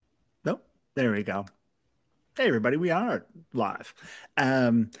There we go. Hey, everybody, we are live.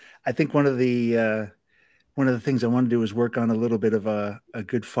 I think one of the things I want to do is work on a little bit of a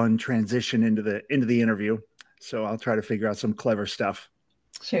good, fun transition into the interview. So I'll try to figure out some clever stuff.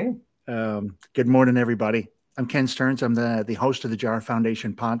 Sure. Good morning, everybody. I'm Ken Stearns. I'm the host of the Jar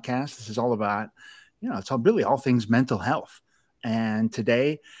Foundation podcast. This is all about, it's all really all things mental health. And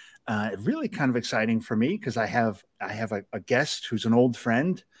today, really kind of exciting for me because I have a guest who's an old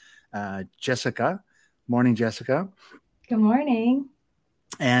friend, Jessica. Morning, Jessica. Good morning.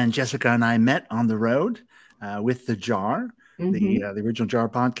 And Jessica and I met on the road with the Jar, Mm-hmm. the original Jar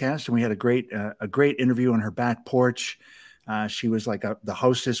podcast, and we had a great interview on her back porch. She was like the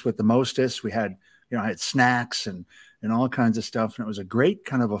hostess with the mostest. We had, I had snacks and all kinds of stuff, and it was a great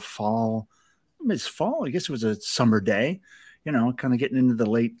kind of a fall. It's fall, I guess it was a summer day, kind of getting into the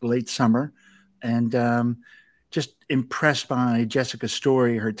late summer, and just impressed by Jessica's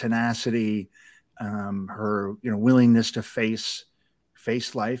story, her tenacity, her willingness to face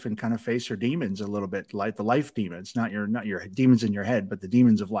life and kind of face her demons a little bit, like the life demons, not your demons in your head, but the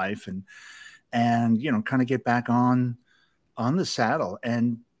demons of life, and kind of get back on the saddle.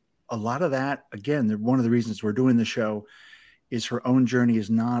 And a lot of that, again, one of the reasons we're doing the show is her own journey is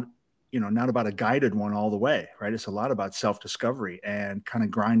not about a guided one all the way, right? It's a lot about self-discovery and kind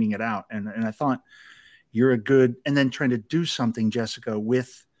of grinding it out. And I thought you're a good, and then trying to do something, Jessica,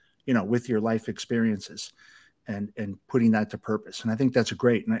 with your life experiences and putting that to purpose. And I think that's a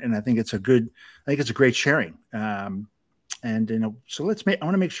great, and I think it's a good, I think it's a great sharing. And so I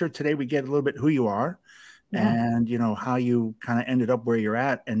want to make sure today we get a little bit who you are, Yeah. and how you kind of ended up where you're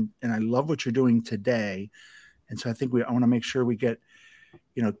at, and I love what you're doing today. And so I want to make sure we get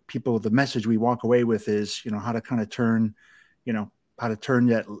people, the message we walk away with is how to kind of turn you know how to turn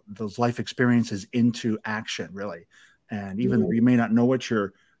those life experiences into action, really. And even though Mhm. you may not know what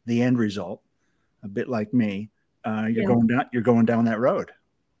your the end result, a bit like me, Yeah. you're going down that road.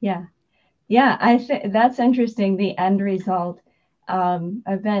 Yeah. Yeah. I think that's interesting. The end result.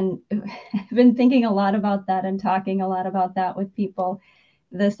 I've been I've been thinking a lot about that and talking a lot about that with people.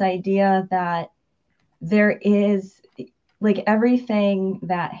 This idea that there is like everything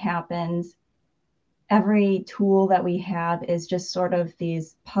that happens, every tool that we have is just sort of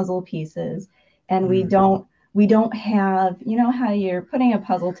these puzzle pieces, and we Mm, don't have, you know how you're putting a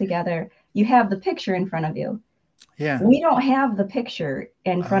puzzle together, you have the picture in front of you. yeah. We don't have the picture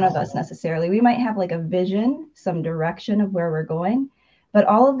in front of us Oh, necessarily. We might have like a vision, some direction of where we're going, but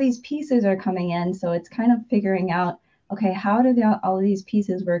all of these pieces are coming in. So it's kind of figuring out, okay, how do all of these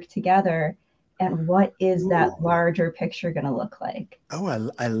pieces work together? And what is that ooh. larger picture going to look like? Oh,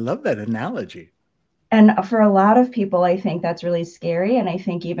 I love that analogy. And for a lot of people, I think that's really scary. And I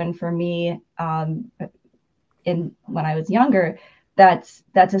think even for me, in when I was younger, that's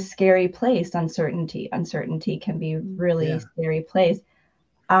a scary place. Uncertainty can be really Yeah. scary place.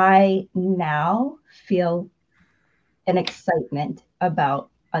 I now feel an excitement about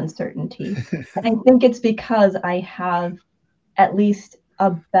uncertainty. And I think it's because I have at least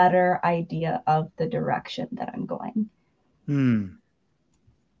a better idea of the direction that I'm going. Hmm.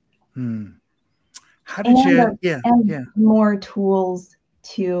 Hmm. How did And you? Yeah. Yeah. more tools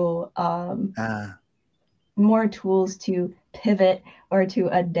to Uh, pivot or to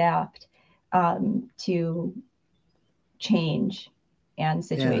adapt to change and yeah.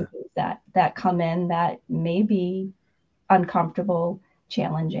 situations that come in that may be uncomfortable,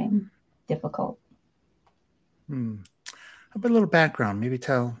 challenging, difficult. Hmm. How about a little background? Maybe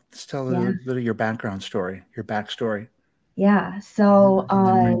tell a Yeah. little of your background story, your backstory. Yeah. So And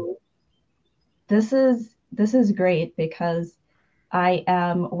then maybe, this is great because I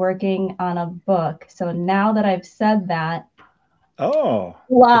am working on a book. So now that I've said that oh,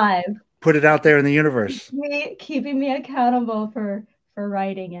 live, put it out there in the universe. me keeping me accountable for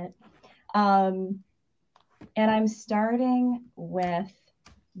writing it. Um, and I'm starting with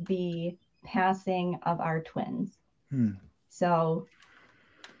the passing of our twins. Hmm. So,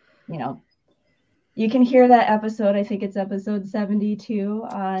 you know, you can hear that episode. I think it's episode 72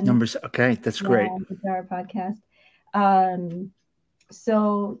 on Numbers. Okay, that's yeah, great. on the Jar podcast. Um,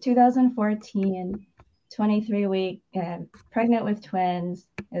 so 2014, 23 week, pregnant with twins,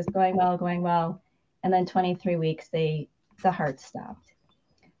 is going well, going well, and then 23 weeks, the heart stopped.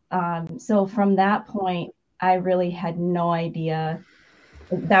 So from that point, I really had no idea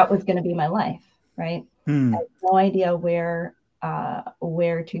that was going to be my life, right? I Hmm. had no idea where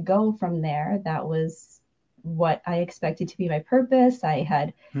to go from there. That was what I expected to be my purpose. I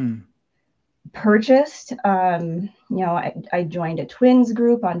had Hmm. purchased, I joined a twins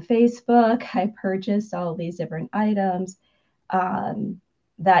group on Facebook. I purchased all these different items. Um,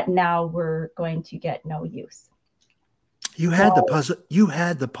 that now were going to get no use. You had the puzzle. You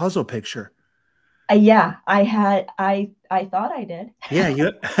had the puzzle picture. Yeah, I thought I did. Yeah,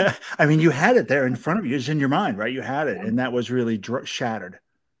 you. I mean, you had it there in front of you. It's in your mind, right? You had it, and that was really shattered.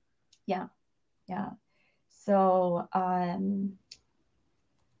 Yeah, yeah. So,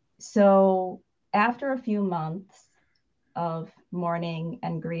 so after a few months of mourning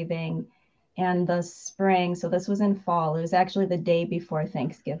and grieving, and the spring, so this was in fall. It was actually the day before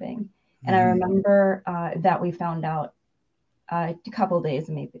Thanksgiving, and I remember that we found out a couple days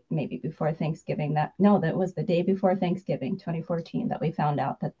maybe before Thanksgiving that was the day before Thanksgiving 2014 that we found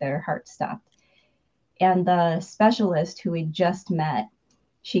out that their heart stopped. And the specialist who we just met,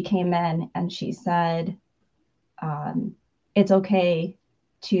 she came in and she said, it's okay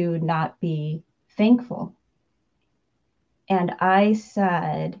to not be thankful. And I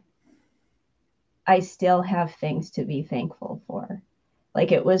said, I still have things to be thankful for.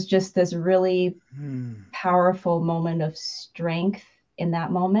 Like, it was just this really powerful moment of strength in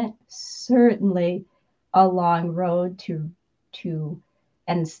that moment. Certainly a long road to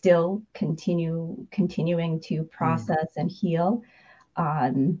and still continuing to process and heal.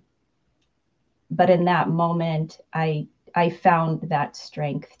 But in that moment, I found that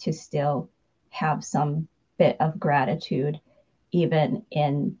strength to still have some bit of gratitude, even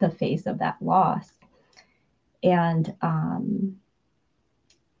in the face of that loss.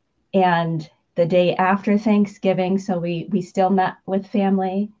 And the day after Thanksgiving, so we still met with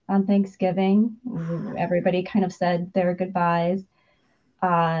family on Thanksgiving. Everybody kind of said their goodbyes.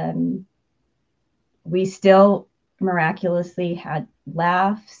 We still miraculously had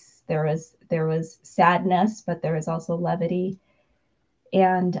laughs. There was sadness, but there was also levity.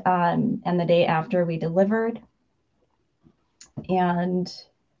 And the day after, we delivered, and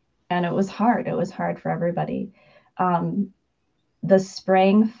it was hard. It was hard for everybody. The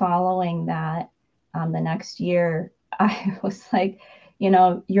spring following that, the next year, I was like,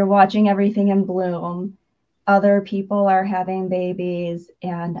 you're watching everything in bloom. Other people are having babies,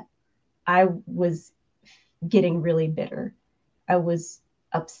 and I was getting really bitter. I was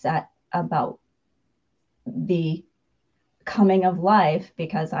upset about the coming of life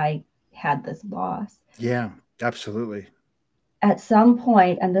because I had this loss. Yeah, absolutely. At some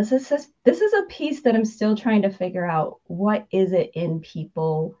point, and this is a piece that I'm still trying to figure out, what is it in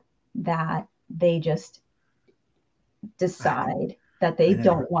people that they just decide that they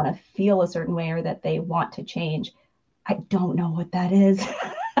don't want to feel a certain way or that they want to change. I don't know what that is.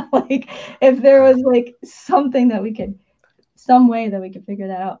 Like, if there was like something that some way that we could figure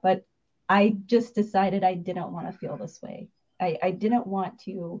that out. But I just decided I didn't want to feel this way. I didn't want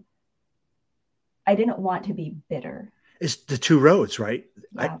to be bitter. It's the two roads, right?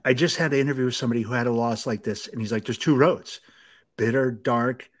 Yeah. I just had an interview with somebody who had a loss like this, and he's like, there's two roads: bitter,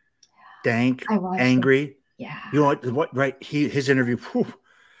 dark, dank, angry. Yeah. You know what? Right? His interview, whew,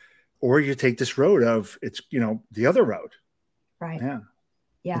 or you take this road of it's the other road. Right. Yeah.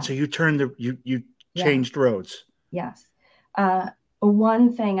 Yeah. And so you changed roads. Yes.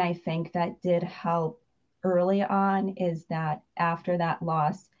 One thing I think that did help early on is that after that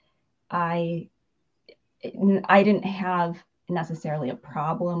loss, I didn't have necessarily a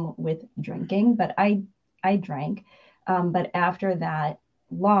problem with drinking, but I drank. But after that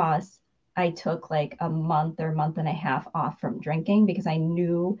loss, I took like a month or month and a half off from drinking because I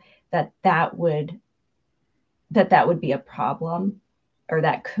knew that would be a problem, or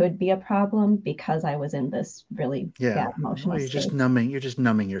that could be a problem, because I was in this really bad emotional you're state. You're just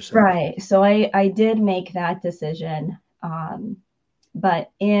numbing yourself. Right. So I did make that decision.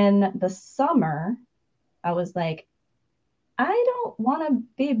 But in the summer, I was like, I don't want to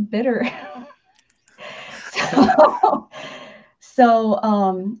be bitter. So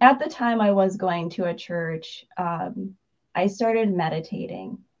at the time I was going to a church, I started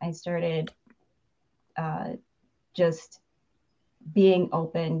meditating. I started just being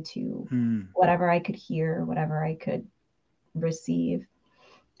open to whatever I could hear, whatever I could receive.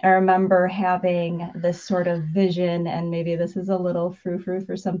 I remember having this sort of vision, and maybe this is a little frou-frou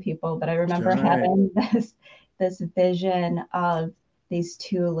for some people, but I remember having this vision of these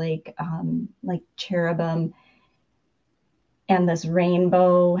two like cherubim and this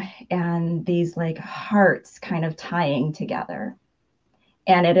rainbow and these like hearts kind of tying together.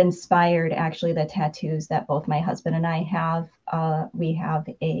 And it inspired actually the tattoos that both my husband and I have. We have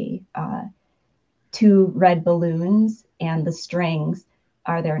two red balloons, and the strings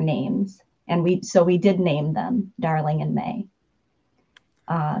are their names. And we did name them Darling and May.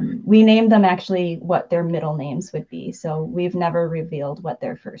 We named them actually what their middle names would be. So we've never revealed what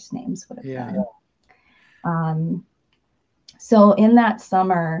their first names would have been. So in that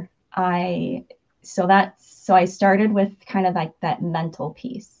summer, so I started with kind of like that mental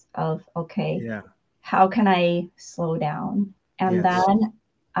piece of, okay, Yeah. how can I slow down? And Yes. then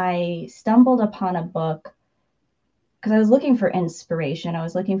I stumbled upon a book because I was looking for inspiration. I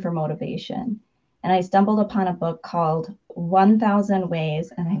was looking for motivation. And I stumbled upon a book called 1000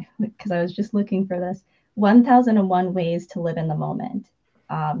 Ways. Because I was just looking for this 1001 Ways to Live in the Moment.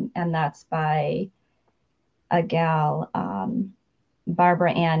 And that's by a gal,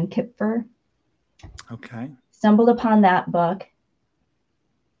 Barbara Ann Kipfer. Okay. Stumbled upon that book.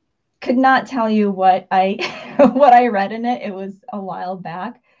 Could not tell you what I what I read in it. It was a while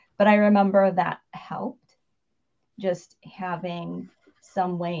back, but I remember that helped, just having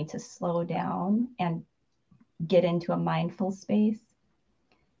some way to slow down and get into a mindful space.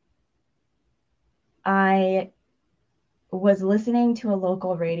 I was listening to a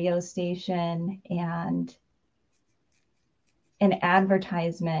local radio station, and an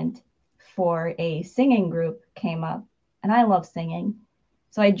advertisement for a singing group came up, and I love singing.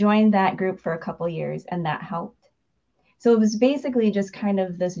 So I joined that group for a couple years, and that helped. So it was basically just kind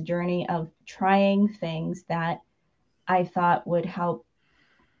of this journey of trying things that I thought would help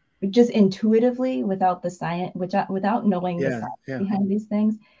just intuitively, without the science, without knowing the Yeah. science Yeah. behind these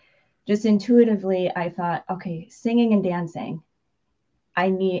things. Just intuitively, I thought, okay, singing and dancing, I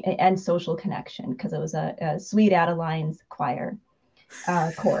need, and social connection, because it was a Sweet Adeline's choir,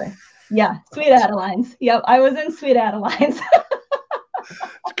 chorus. Yeah, Sweet Adelines. Yep, I was in Sweet Adelines.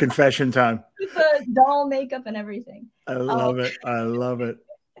 It's confession time. With the doll makeup and everything. I love it. I love it.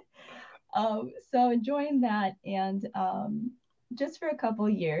 So I joined that, and just for a couple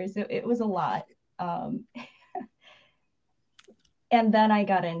of years, it was a lot. Um, and then I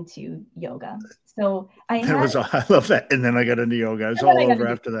got into yoga. So I love that. And then I got into yoga. It's all over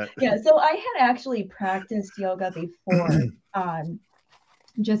after that. Yeah, so I had actually practiced yoga before,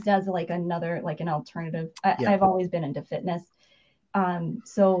 just as like another, like an alternative. I've always been into fitness.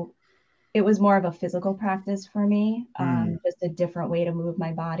 So it was more of a physical practice for me, just a different way to move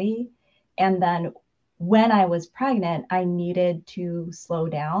my body. And then when I was pregnant, I needed to slow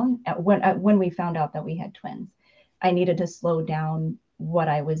down. When we found out that we had twins, I needed to slow down what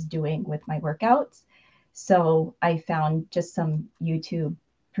I was doing with my workouts. So I found just some YouTube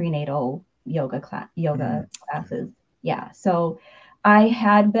prenatal yoga classes. Yeah. So I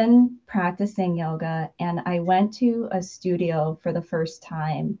had been practicing yoga, and I went to a studio for the first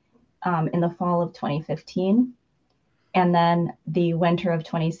time in the fall of 2015. And then the winter of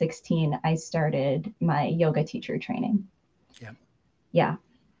 2016, I started my yoga teacher training. Yeah. Yeah.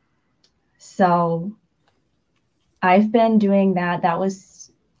 So I've been doing that. That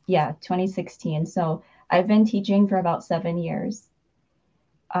was, 2016. So I've been teaching for about 7 years.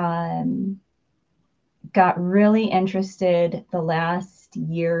 Got really interested the last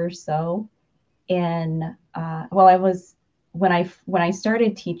year or so in, when I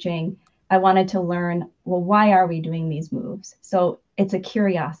started teaching, I wanted to learn, well, why are we doing these moves? So it's a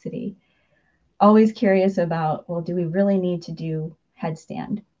curiosity. Always curious about, well, do we really need to do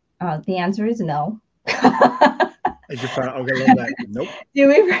headstand? The answer is no. I just found, okay, I love that. Nope. Do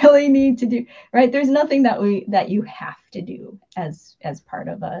we really need to do, right? There's nothing that you have to do as part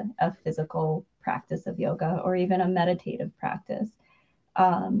of a physical practice of yoga, or even a meditative practice.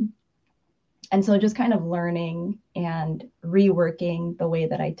 And so just kind of learning and reworking the way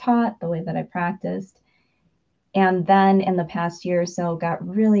that I taught, the way that I practiced. And then in the past year or so, got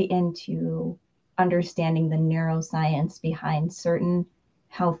really into understanding the neuroscience behind certain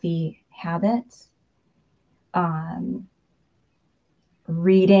healthy habits.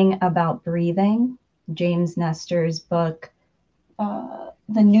 Reading about breathing, James Nestor's book, The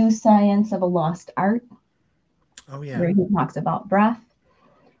New Science of a Lost Art. Oh, yeah. Where he talks about breath.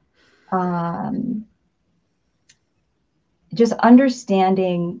 Just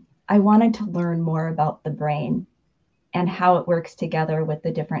understanding, I wanted to learn more about the brain and how it works together with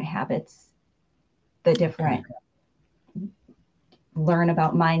the different habits, learn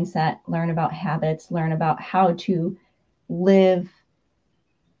about mindset, learn about habits, learn about how to live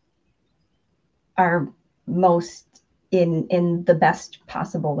our most in the best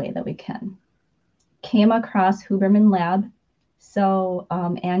possible way that we can. Came across Huberman Lab. So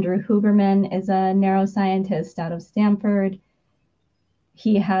Andrew Huberman is a neuroscientist out of Stanford.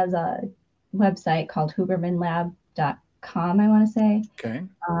 He has a website called hubermanlab.com, I want to say. Okay.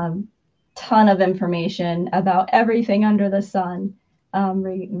 Ton of information about everything under the sun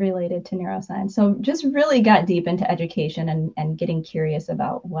related to neuroscience. So just really got deep into education and getting curious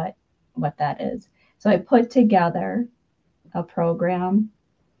about what that is. So I put together a program,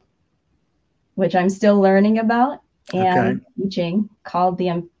 which I'm still learning about. Okay. and teaching called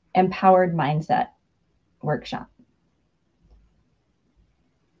the Empowered Mindset Workshop,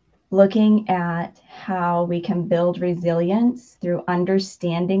 looking at how we can build resilience through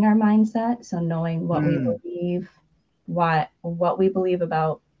understanding our mindset. So knowing what we believe, what we believe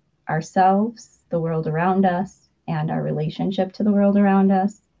about ourselves, the world around us, and our relationship to the world around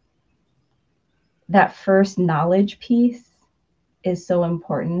us. That first knowledge piece is so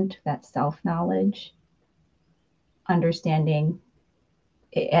important, that self-knowledge, understanding.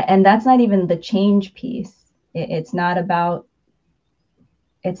 And that's not even the change piece. It's not about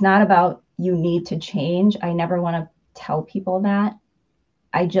you need to change. I never want to tell people that.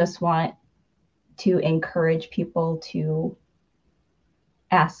 I just want to encourage people to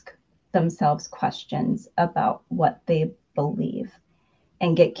ask themselves questions about what they believe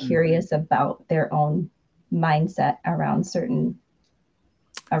and get curious about their own mindset around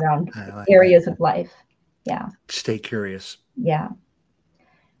I like areas that. of life. Yeah. Stay curious. Yeah.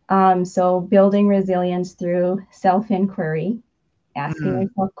 So building resilience through self-inquiry, asking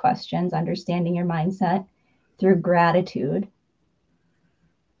yourself questions, understanding your mindset, through gratitude.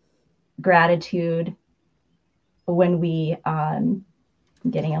 Gratitude when we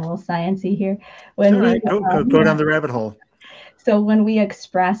getting a little sciencey here. It's When all we right. Go down the rabbit hole. So when we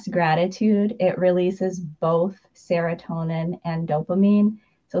express gratitude, it releases both serotonin and dopamine.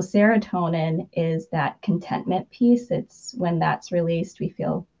 So serotonin is that contentment piece. It's when that's released, we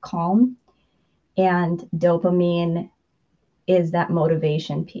feel calm. And dopamine is that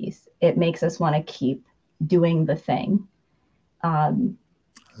motivation piece. It makes us want to keep doing the thing.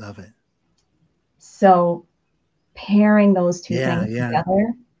 Love it. So pairing those two Yeah, things yeah.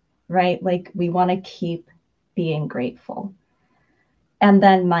 together, right? Like we want to keep being grateful. And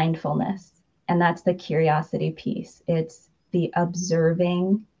then mindfulness. And that's the curiosity piece. It's the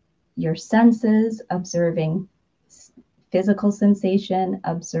observing your senses, observing physical sensation,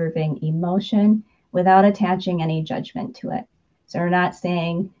 observing emotion without attaching any judgment to it. So we're not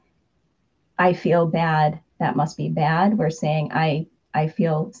saying, I feel bad, that must be bad. We're saying, I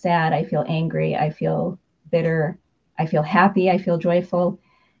feel sad, I feel angry, I feel bitter, I feel happy, I feel joyful.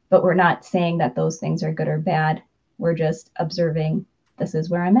 But we're not saying that those things are good or bad. We're just observing, this is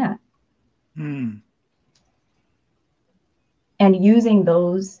where I'm at. And using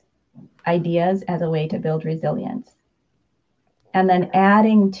those ideas as a way to build resilience. And then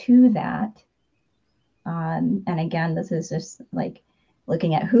adding to that, and again, this is just like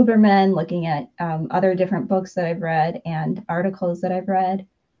looking at Huberman, looking at other different books that I've read and articles that I've read,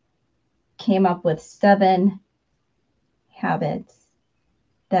 came up with 7 habits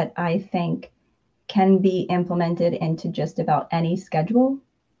that I think can be implemented into just about any schedule.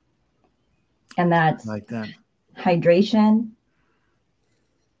 And that's I like that. hydration,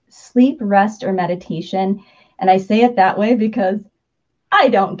 sleep, rest, or meditation. And I say it that way because I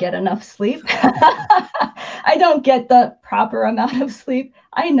don't get enough sleep. I don't get the proper amount of sleep.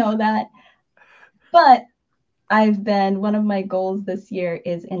 I know that. But one of my goals this year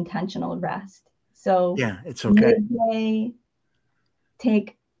is intentional rest. So Yeah, it's okay. midday,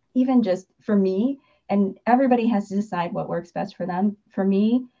 take even just for me, and everybody has to decide what works best for them. For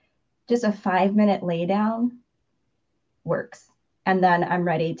me, just a 5-minute lay down works. And then I'm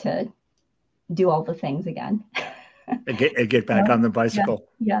ready to do all the things again. Get back on the bicycle.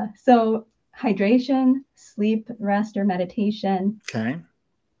 Yeah. So hydration, sleep, rest, or meditation, Okay.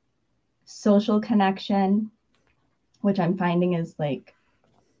 social connection, which I'm finding is like,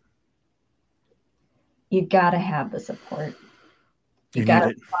 you gotta have the support. You need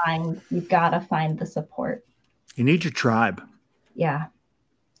it. You gotta find the support. You need your tribe. Yeah.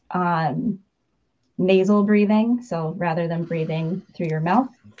 Nasal breathing. So rather than breathing through your mouth,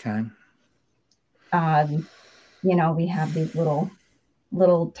 Okay. We have these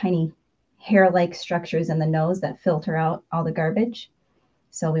little tiny hair-like structures in the nose that filter out all the garbage.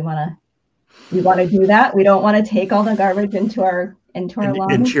 So we want to do that. We don't want to take all the garbage into our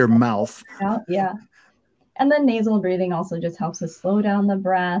lungs. Into your mouth. Yeah. And then nasal breathing also just helps us slow down the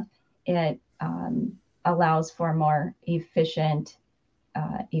breath. It allows for more efficient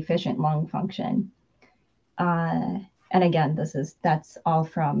lung function. And again, that's all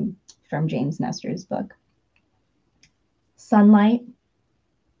from James Nestor's book. Sunlight,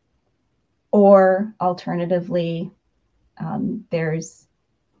 or alternatively, there's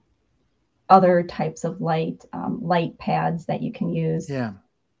other types of light pads that you can use. Yeah.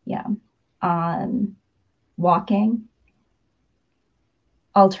 Yeah. Walking.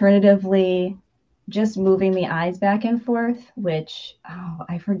 Alternatively, just moving the eyes back and forth, which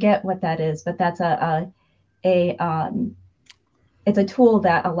I forget what that is, but that's it's a tool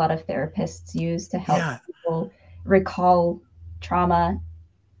that a lot of therapists use to help people recall trauma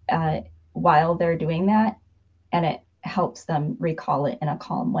uh, while they're doing that, and it helps them recall it in a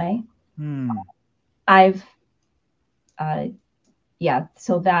calm way. Hmm. I've uh, yeah,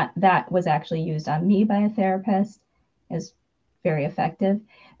 so that was actually used on me by a therapist, is very effective.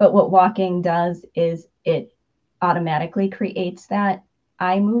 But what walking does is it automatically creates that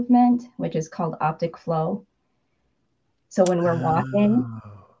eye movement, which is called optic flow. So when we're walking,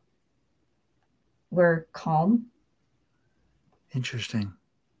 Oh, we're calm. interesting.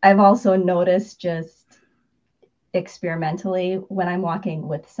 I've also noticed, just experimentally, when I'm walking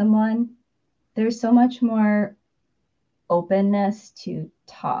with someone, there's so much more openness to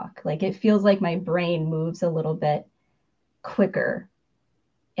talk. Like it feels like my brain moves a little bit quicker,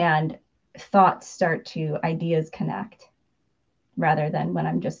 and thoughts start to, ideas connect, rather than when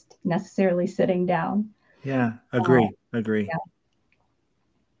I'm just necessarily sitting down. Yeah, Uh, agree, agree. yeah.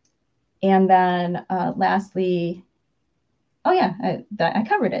 And then lastly, oh yeah, I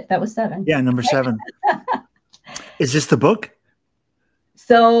covered it. That was 7. Yeah, number 7. Is this the book?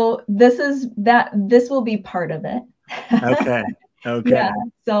 So this will be part of it. Okay. Yeah. Okay.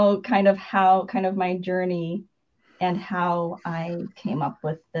 So kind of my journey and how I came up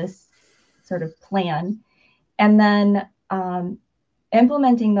with this sort of plan. And then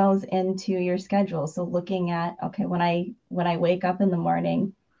implementing those into your schedule. So looking at, okay, when I wake up in the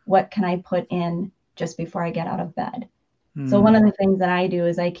morning, what can I put in just before I get out of bed? So one of Hmm. the things that I do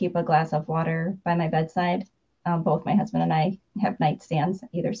is I keep a glass of water by my bedside. Both my husband and I have nightstands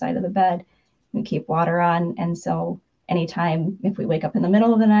either side of the bed. We keep water on, and so anytime, if we wake up in the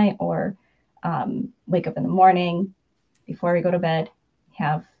middle of the night or wake up in the morning before we go to bed,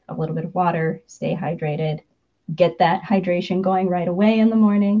 have a little bit of water, stay hydrated, get that hydration going right away in the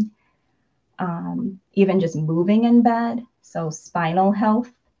morning. Even just moving in bed, so spinal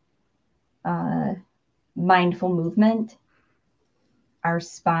health, uh, mindful movement. Our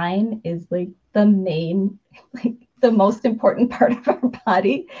spine is like the main, like the most important part of our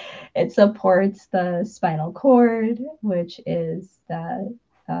body. It supports the spinal cord, which is the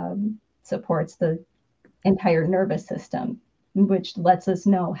supports the entire nervous system, which lets us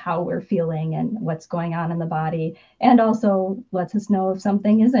know how we're feeling and what's going on in the body, and also lets us know if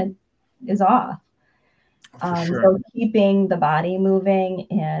something is off. For sure. So keeping the body moving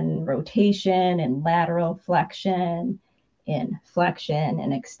in rotation and lateral flexion, in flexion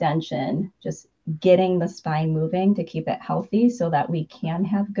and extension, just getting the spine moving to keep it healthy so that we can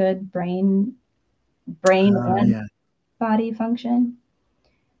have good brain and Yeah. body function.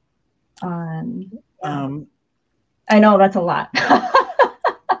 Yeah, Um, I know that's a lot.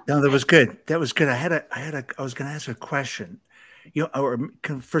 no, that was good. That was good. I was going to ask a question, or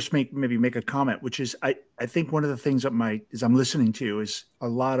can first maybe make a comment, which is, I think one of the things that as I'm listening to is a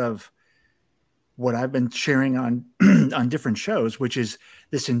lot of what I've been sharing on, on different shows, which is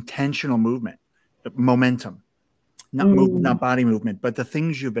this intentional movement, momentum, not Mm, body movement, but the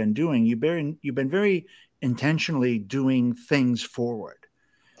things you've been doing. You've been very intentionally doing things forward,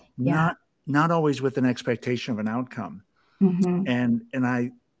 yeah. not always with an expectation of an outcome. Hmm. And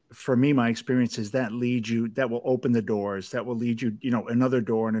I, for me, my experience is that will open the doors, that will lead you, another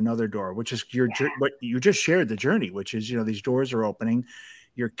door and another door, which is what you just shared, the journey, which is, these doors are opening.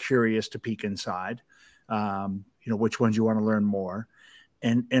 You're curious to peek inside, which ones you want to learn more.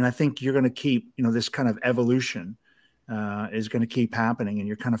 And I think you're going to keep, this kind of evolution is going to keep happening, and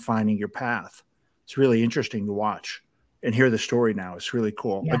you're kind of finding your path. It's really interesting to watch and hear the story now. It's really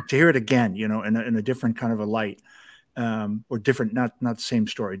cool. Yeah. But to hear it again, in a different kind of a light, or different, not the same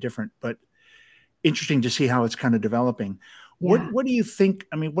story, different, but interesting to see how it's kind of developing. What Yeah. what do you think?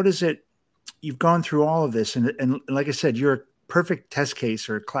 I mean, what is it? You've gone through all of this, and like I said, you're a perfect test case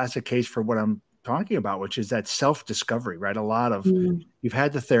or a classic case for what I'm talking about, which is that self discovery, right? A lot of Mm, you've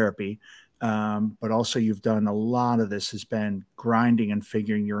had the therapy, but also you've done a lot of this has been grinding and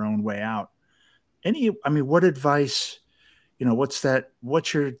figuring your own way out. I mean, what advice?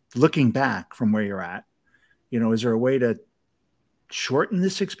 What's your looking back from where you're at? Is there a way to shorten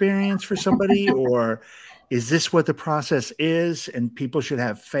this experience for somebody, or is this what the process is and people should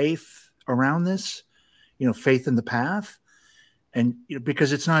have faith around this, faith in the path? And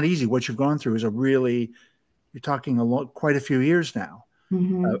because it's not easy, what you've gone through is you're talking quite a few years now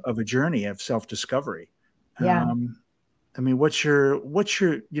hmm. of a journey of self-discovery. Yeah. I mean, what's your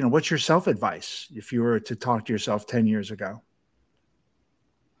self advice if you were to talk to yourself 10 years ago?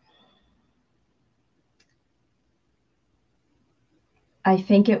 I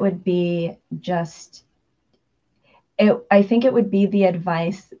think it would be just I think it would be the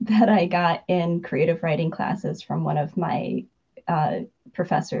advice that I got in creative writing classes from one of my uh,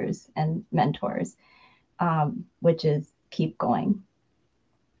 professors and mentors. which is keep going.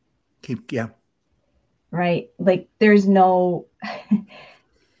 Yeah. Right? Like there's no,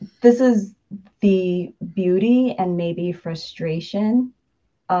 this is the beauty and maybe frustration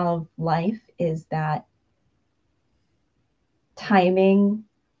of life, is that timing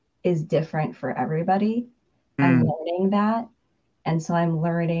is different for everybody. I'm learning that. And so I'm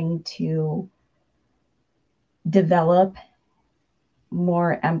learning to develop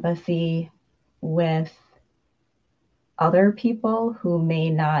more empathy with other people who may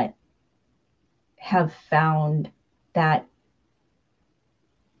not have found that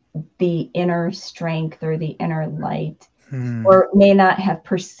the inner strength or the inner light, or may not have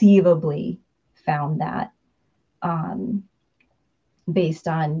perceivably found that, based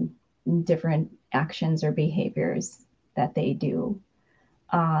on different actions or behaviors that they do.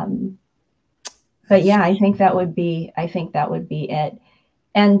 But yeah, I think that would be it.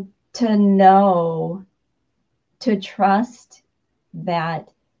 And to know, to trust that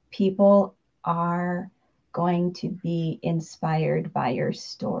people are going to be inspired by your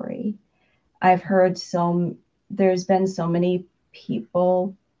story. I've heard there's been so many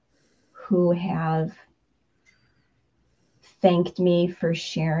people who have thanked me for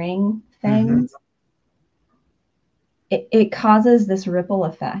sharing things. It causes this ripple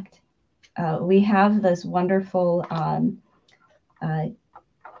effect. We have this wonderful,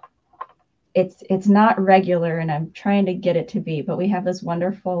 it's not regular, and I'm trying to get it to be, but we have this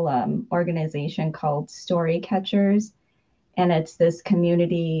wonderful organization called Story Catchers, and it's this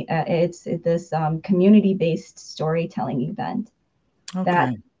community, community-based storytelling event.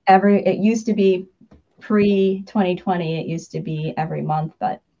 That it used to be pre-2020, it used to be every month,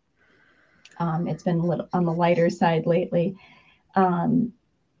 but it's been a little on the lighter side lately.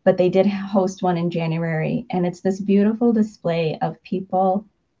 But they did host one in January, and it's this beautiful display of people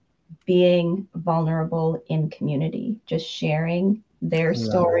being vulnerable in community, just sharing their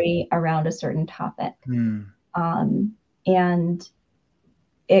story around a certain topic. And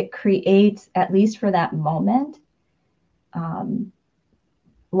it creates, at least for that moment,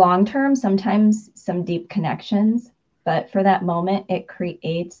 long-term, sometimes some deep connections, but for that moment, it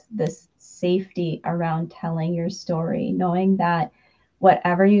creates this safety around telling your story, knowing that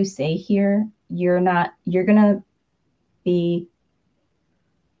whatever you say here, you're gonna be,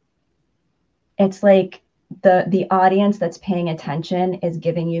 it's like the audience that's paying attention is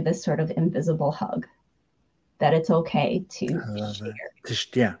giving you this sort of invisible hug, that it's okay to share.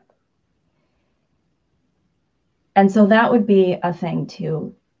 Yeah. And so that would be a thing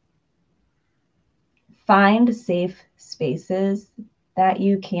too. Find safe spaces that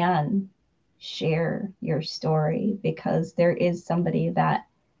you can share your story, because there is somebody that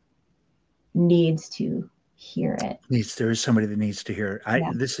needs to hear it. There is somebody that needs to hear it.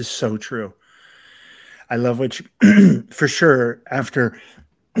 Yeah. This is so true. I love what you, for sure, after,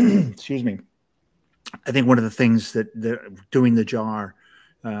 excuse me, I think one of the things that doing the jar,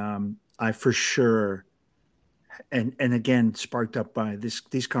 I for sure, and again, sparked up by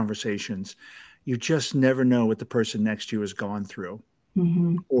these conversations, you just never know what the person next to you has gone through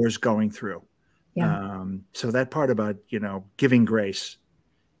or is going through. Yeah. So that part about, giving grace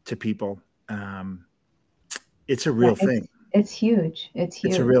to people, it's a real thing. It's huge. It's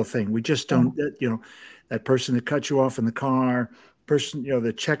huge. It's a real thing. We just don't, that person that cut you off in the car, person,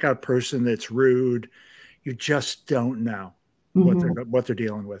 the checkout person that's rude, you just don't know what they're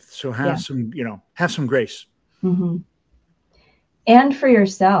dealing with. So have some grace. And for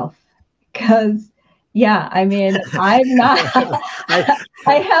yourself, because I mean, I'm not,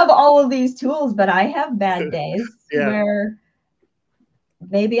 I have all of these tools, but I have bad days where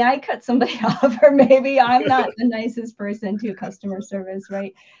maybe I cut somebody off, or maybe I'm not the nicest person to customer service,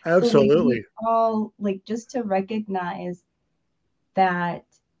 right? Absolutely. So all, like, just to recognize that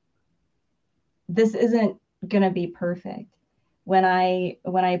this isn't going to be perfect. When I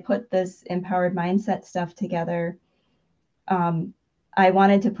put this empowered mindset stuff together, I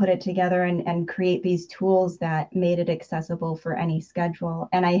wanted to put it together and create these tools that made it accessible for any schedule.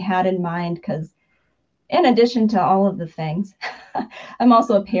 And I had in mind, because in addition to all of the things, I'm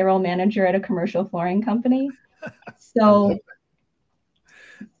also a payroll manager at a commercial flooring company. So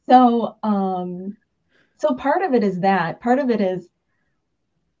part of it is that. Part of it is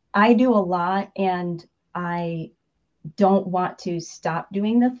I do a lot, and I don't want to stop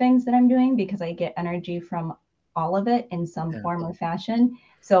doing the things that I'm doing, because I get energy from all of it in some form or fashion.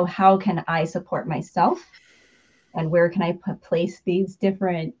 So how can I support myself, and where can I place these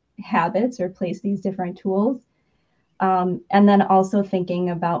different habits or place these different tools? And then also thinking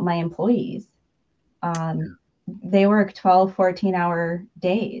about my employees. They work 12, 14-hour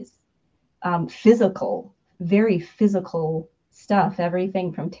days. physical, very physical stuff,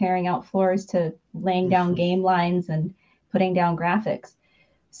 everything from tearing out floors to laying down game lines and putting down graphics.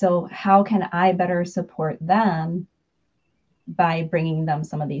 So how can I better support them by bringing them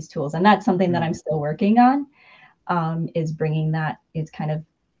some of these tools? And that's something that I'm still working on, is bringing that, is kind of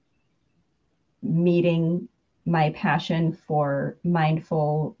meeting my passion for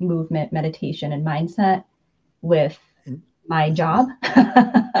mindful movement, meditation, and mindset with my job,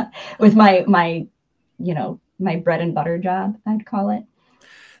 with my my bread and butter job, I'd call it.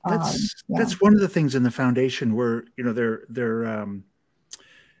 That's one of the things in the foundation where,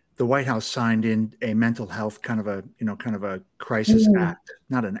 the White House signed in a mental health kind of a crisis act,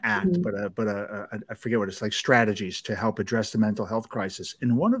 not an act, but I forget what it's like, strategies to help address the mental health crisis.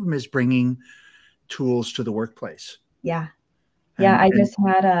 And one of them is bringing tools to the workplace. Yeah. I just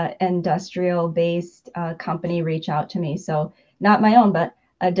had a industrial based company reach out to me. So not my own, but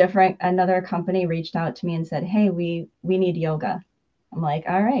another company reached out to me and said, hey, we need yoga. I'm like,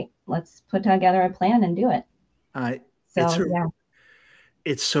 all right, let's put together a plan and do it.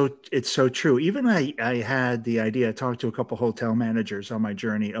 It's so true. Even I had the idea, I talked to a couple hotel managers on my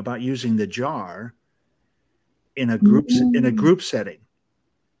journey about using the jar in a group setting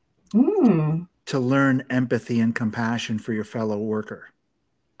to learn empathy and compassion for your fellow worker.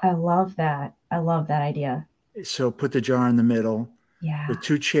 I love that. I love that idea. So put the jar in the middle with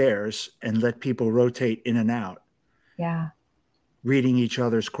 2 chairs and let people rotate in and out. Yeah. Reading each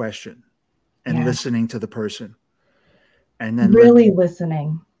other's question and listening to the person. And then really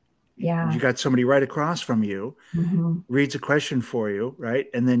listening. Yeah. You got somebody right across from you, reads a question for you, right?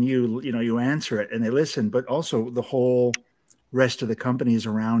 And then you answer it and they listen, but also the whole rest of the company is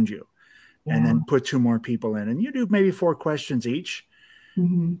around you. Yeah. And then put 2 more people in and you do maybe 4 questions each.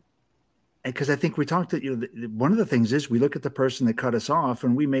 Because I think we talked that one of the things is we look at the person that cut us off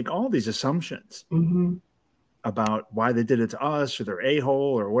and we make all these assumptions about why they did it to us or they're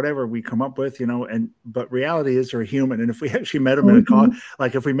a-hole or whatever we come up with, but reality is they're human. And if we actually met them in a call,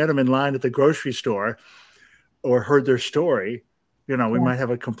 like if we met them in line at the grocery store or heard their story, we might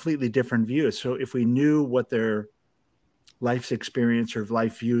have a completely different view. So if we knew what their life's experience or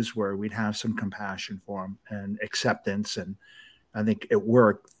life views were, we'd have some compassion for them and acceptance. And I think at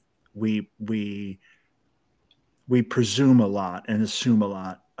work, we presume a lot and assume a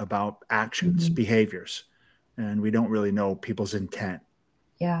lot about actions, behaviors. And we don't really know people's intent.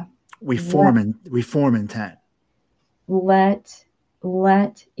 Yeah. We form intent.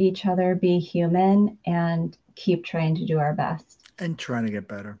 Let each other be human and keep trying to do our best. And trying to get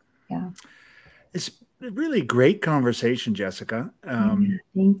better. Yeah. It's a really great conversation, Jessica.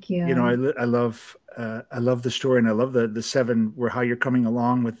 Thank you. I love the story and I love the 7 where how you're coming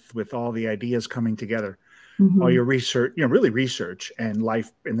along with all the ideas coming together. All your research, really research and life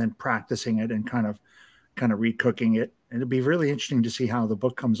and then practicing it and kind of recooking it. And it'd be really interesting to see how the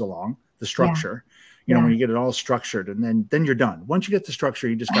book comes along, the structure, when you get it all structured and then you're done. Once you get the structure,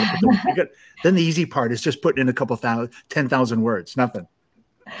 you just got to put then the easy part is just putting in a couple 10,000 words, nothing.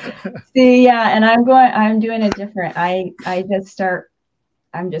 See, and I'm doing it different. I'm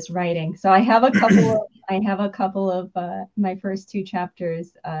just writing. So I have a couple of my first 2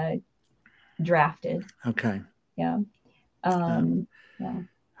 chapters drafted. Okay. Yeah. How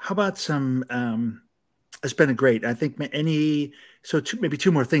about some it's been great. I think maybe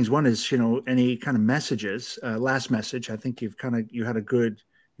 2 more things. One is, any kind of messages, last message. I think you had a good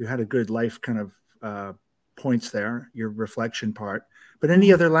life kind of points there, your reflection part, but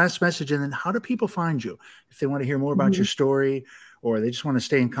any other last message? And then how do people find you if they want to hear more about your story or they just want to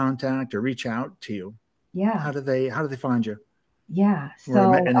stay in contact or reach out to you? Yeah. How do they find you? Yeah.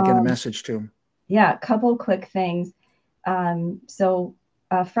 So, and again, a message too. Yeah. A couple quick things. So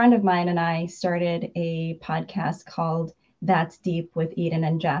a friend of mine and I started a podcast called That's Deep with Eden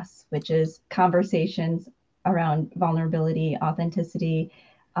and Jess, which is conversations around vulnerability, authenticity,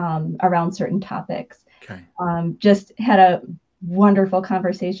 around certain topics. Okay. Just had a wonderful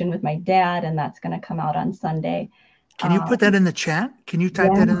conversation with my dad, and that's going to come out on Sunday. Can you put that in the chat? Can you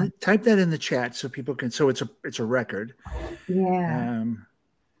type that in the chat so people can? So it's a record. Yeah.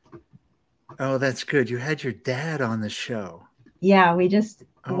 Oh, that's good. You had your dad on the show. Yeah, we just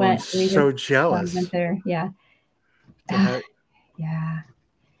went. I'm so jealous. Went there. Yeah. Yeah.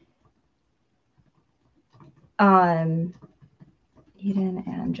 Eden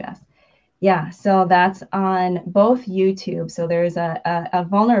and Jess. Yeah, so that's on both YouTube. So there's a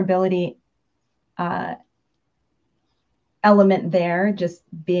vulnerability element there, just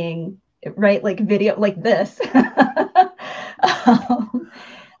being right, like video like this.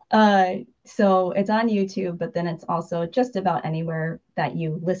 So it's on YouTube, but then it's also just about anywhere that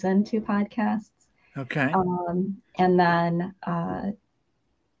you listen to podcasts. Okay. And then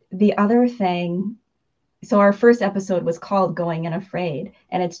the other thing, so our first episode was called Going In Afraid,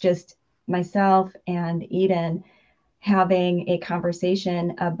 and it's just myself and Eden having a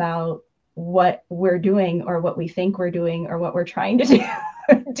conversation about what we're doing or what we think we're doing or what we're trying to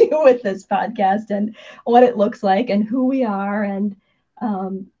do with this podcast and what it looks like and who we are and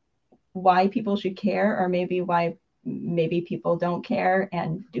why people should care, or why maybe people don't care,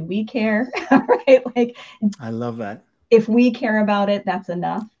 and do we care? Right? Like, I love that. if we care about it, that's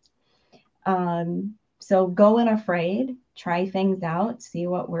enough. So go unafraid, try things out, see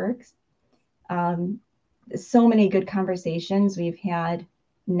what works. So many good conversations we've had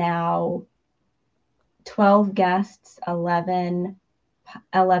now. 12 guests, 11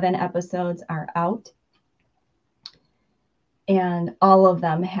 episodes are out, and all of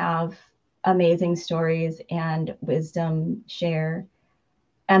them have amazing stories and wisdom share.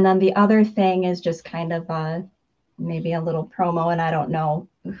 And then the other thing is just kind of maybe a little promo, and I don't know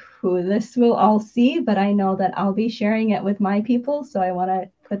who this will all see, but I know that I'll be sharing it with my people, so I want to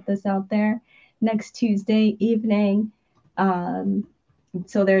put this out there. Next Tuesday evening,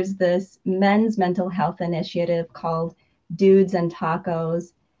 so there's this men's mental health initiative called Dudes and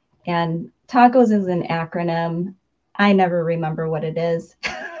Tacos, and tacos is an acronym. I never remember what it is.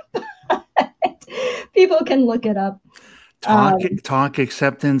 People can look it up. Talk,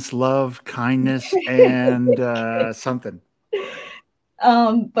 acceptance, love, kindness, and something.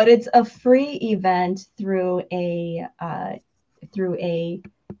 But it's a free event through a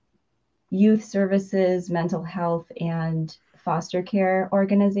youth services, mental health, and foster care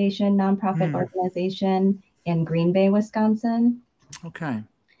organization, nonprofit organization in Green Bay, Wisconsin. Okay.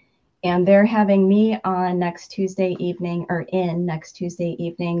 And they're having me on next Tuesday evening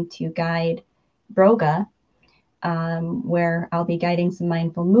to guide Broga, where I'll be guiding some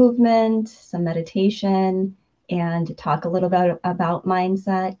mindful movement, some meditation, and talk a little bit about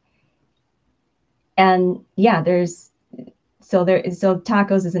mindset. And yeah, so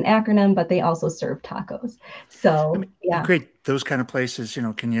tacos is an acronym, but they also serve tacos. So I mean, you create those kind of places,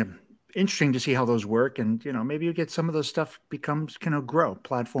 interesting to see how those work, and maybe you get some of those stuff becomes grow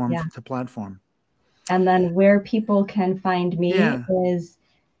platform to platform. And then where people can find me is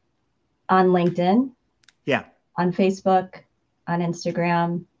on LinkedIn, on Facebook, on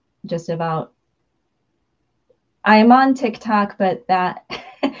Instagram, just about. I'm on TikTok, but that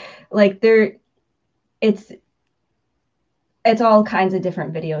it's all kinds of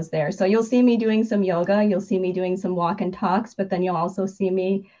different videos there. So you'll see me doing some yoga, you'll see me doing some walk and talks, but then you'll also see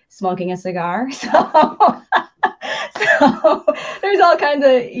me smoking a cigar. So there's all kinds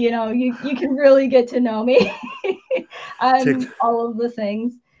of, you can really get to know me. I'm all of the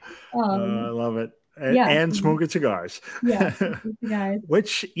things. I love it. And smoking cigars. Yeah, cigars.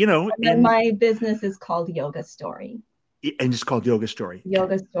 Which, and my business is called Yoga Story. And it's called Yoga Story.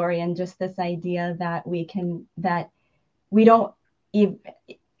 Yoga Story, and just this idea that we don't even,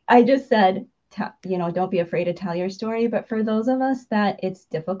 I just said, don't be afraid to tell your story. But for those of us that it's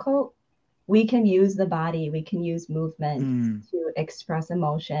difficult, we can use the body, we can use movement to express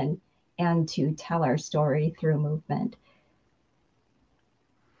emotion and to tell our story through movement.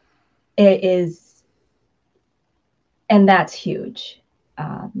 It is, and that's huge.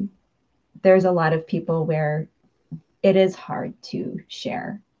 There's a lot of people where it is hard to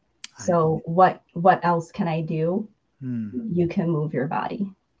share. So what else can I do? You can move your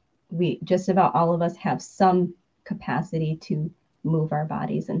body. We just about all of us have some capacity to move our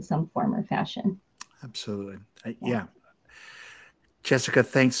bodies in some form or fashion. Absolutely. Yeah. Jessica,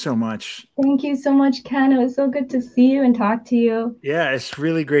 thanks so much. Thank you so much, Ken. It was so good to see you and talk to you. Yeah, it's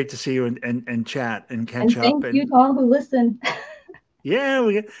really great to see you and chat and catch up. Thank you to all who listen. Yeah,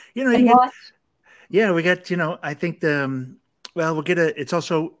 we get, we got, I think we'll get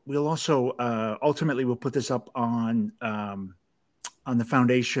we'll also ultimately we'll put this up on the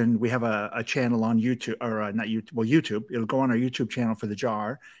foundation. We have a channel on YouTube, or not YouTube, well, YouTube. It'll go on our YouTube channel for the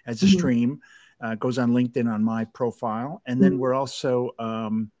jar as a stream. Goes on LinkedIn on my profile. And then we're also,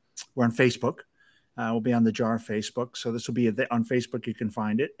 we're on Facebook. We'll be on the jar Facebook. So this will be on Facebook. You can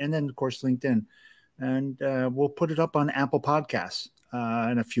find it. And then of course, LinkedIn, and we'll put it up on Apple Podcasts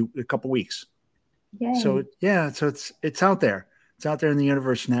in a couple weeks. Yay. So it's out there. It's out there in the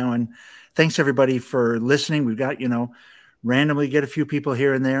universe now. And thanks everybody for listening. We've got, randomly get a few people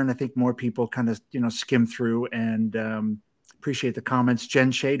here and there. And I think more people kind of, skim through, and appreciate the comments.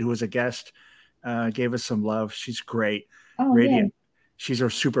 Jen Shade, who was a guest, gave us some love. She's great. Yeah. She's our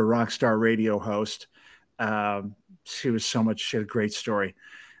super rock star radio host. She had a great story.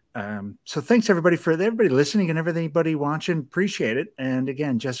 So thanks everybody listening and everybody watching. Appreciate it. And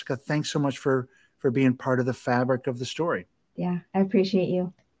again, Jessica, thanks so much for being part of the fabric of the story. Yeah, I appreciate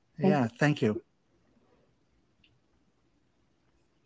you. Thanks. Yeah, thank you.